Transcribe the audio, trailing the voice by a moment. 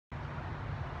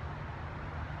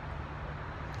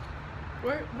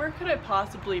Where could I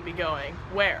possibly be going?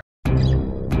 Where?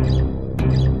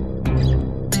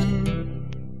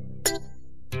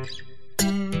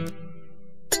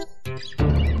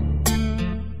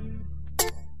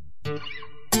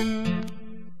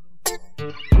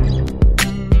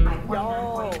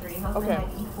 Y'all, okay,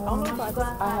 I don't know if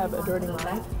I have a dirty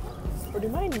mind, or do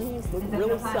my knees look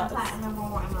really sus?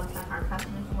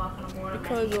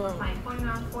 Because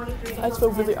I just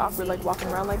feel really awkward like walking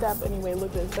around like that. But anyway,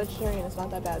 look, it's vegetarian, it's not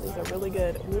that bad. These are really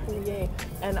good. Woohoo, yay.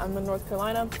 And I'm in North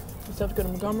Carolina. We still have to go to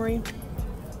Montgomery.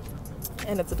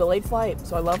 And it's a delayed flight,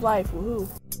 so I love life. Woohoo.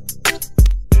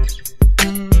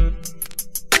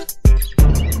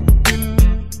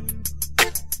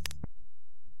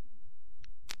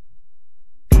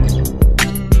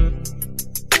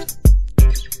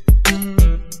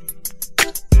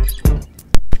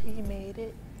 We made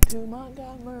it to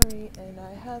Montgomery, and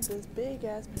I have this big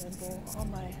ass pimple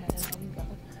on my head. I'm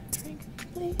gonna drink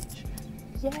bleach.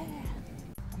 Yeah.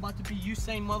 I'm about to be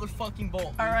Usain motherfucking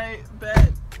Bolt. Alright,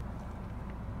 bet.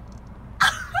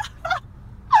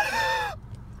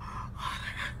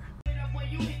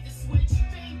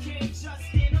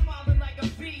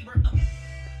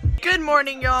 Good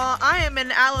morning, y'all. I am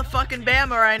in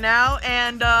Alabama right now,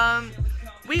 and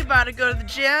we about to go to the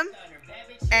gym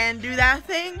and do that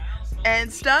thing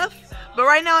and stuff. But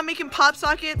right now I'm making pop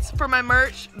sockets for my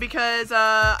merch because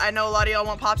I know a lot of y'all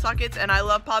want pop sockets, and I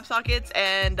love pop sockets,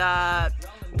 and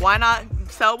why not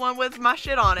sell one with my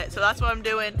shit on it? So that's what I'm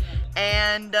doing.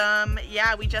 And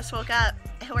yeah, we just woke up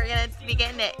and we're gonna be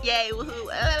getting it. Yay, woohoo.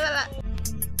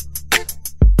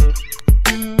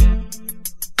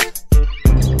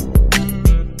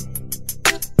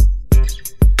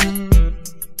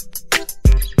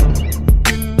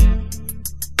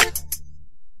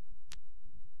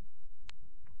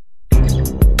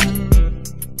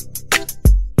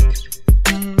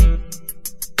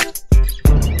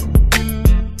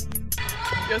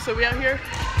 Yo, so we out here,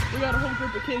 we got a whole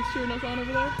group of kids cheering us on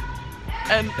over there,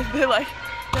 and they're like,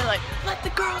 let the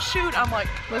girl shoot. I'm like,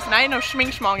 listen, I ain't no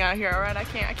schming schmong out here, alright? I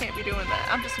can't be doing that.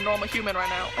 I'm just a normal human right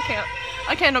now.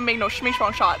 I can't make no schming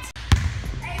schmong shots.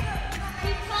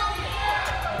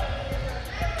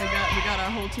 We got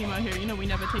our whole team out here. You know we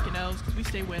never take an L's because we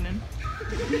stay winning.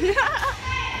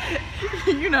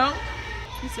 You know,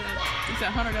 he said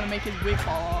Hunter gonna make his wig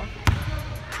fall off.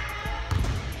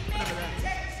 Whatever that is.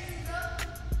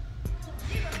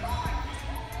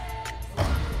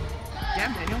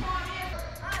 Damn, Daniel.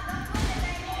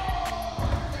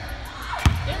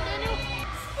 Damn, Daniel.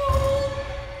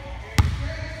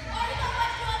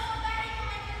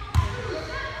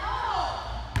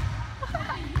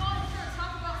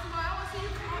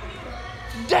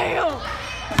 Damn!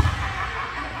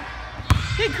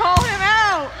 He called him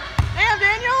out! Damn,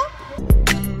 Daniel!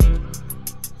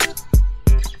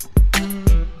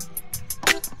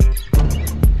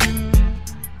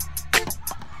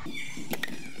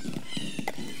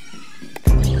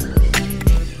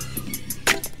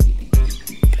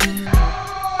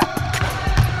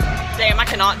 Damn, I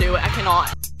cannot do it. I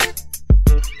cannot.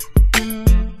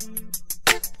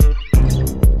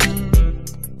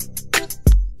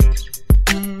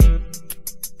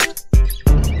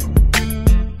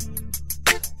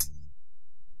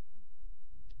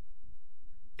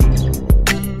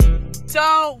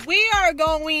 So we are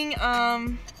going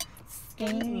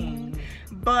skiing,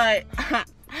 but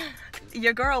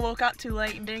your girl woke up too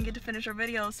late and didn't get to finish her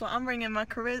video, so I'm bringing my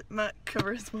computer.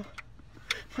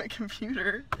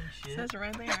 It says it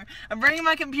right there. I'm bringing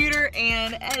my computer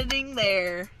and editing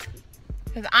there.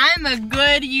 Because I'm a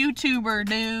good YouTuber,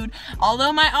 dude.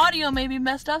 Although my audio may be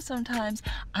messed up sometimes,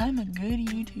 I'm a good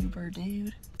YouTuber,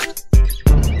 dude.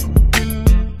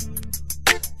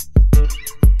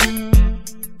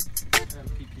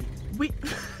 We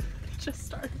just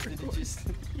started recording. Yes.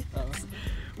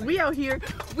 We out here,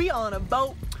 we on a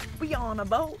boat,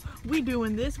 we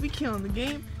doing this, we killing the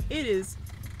game. It is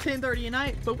 10:30 at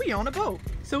night, but we on a boat,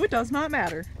 so it does not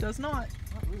matter. Does not.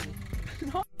 Not really.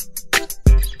 No.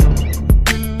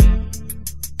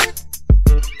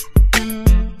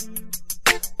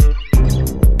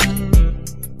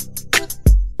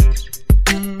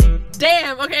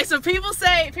 Damn, okay, so people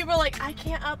are like, I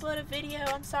can't upload a video,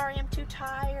 I'm sorry, I'm too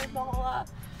tired, blah, blah, blah.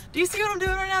 Do you see what I'm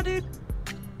doing right now, dude?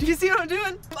 Do you see what I'm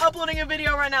doing? I'm uploading a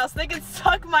video right now so they can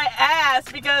suck my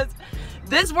ass because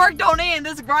this work don't end,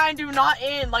 this grind do not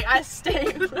end. Like, I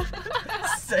stay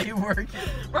stay working.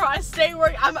 Bro, I stay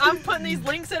working. I'm putting these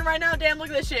links in right now. Damn, look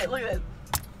at this shit. Look at this.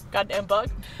 Goddamn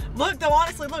bug. Look, though,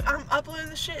 honestly, look, I'm uploading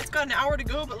this shit. It's got an hour to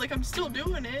go, but like, I'm still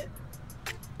doing it.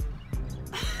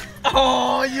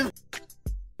 Oh, you.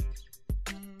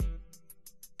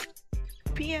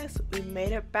 P.S. We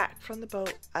made it back from the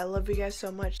boat. I love you guys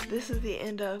so much. This is the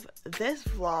end of this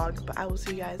vlog, but I will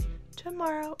see you guys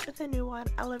tomorrow with a new one.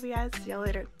 I love you guys. See y'all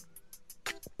later.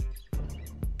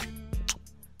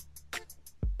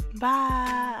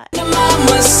 Bye.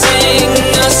 Mama sang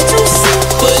us to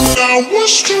sleep, but now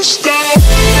was just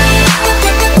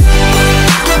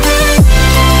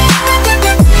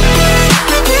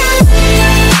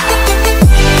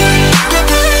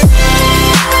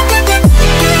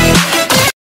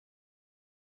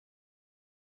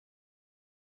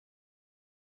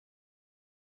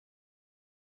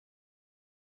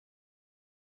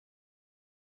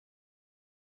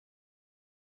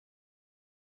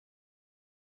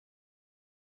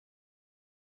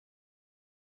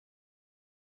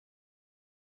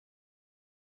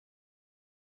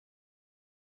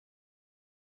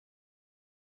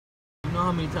You know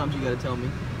how many times you gotta tell me?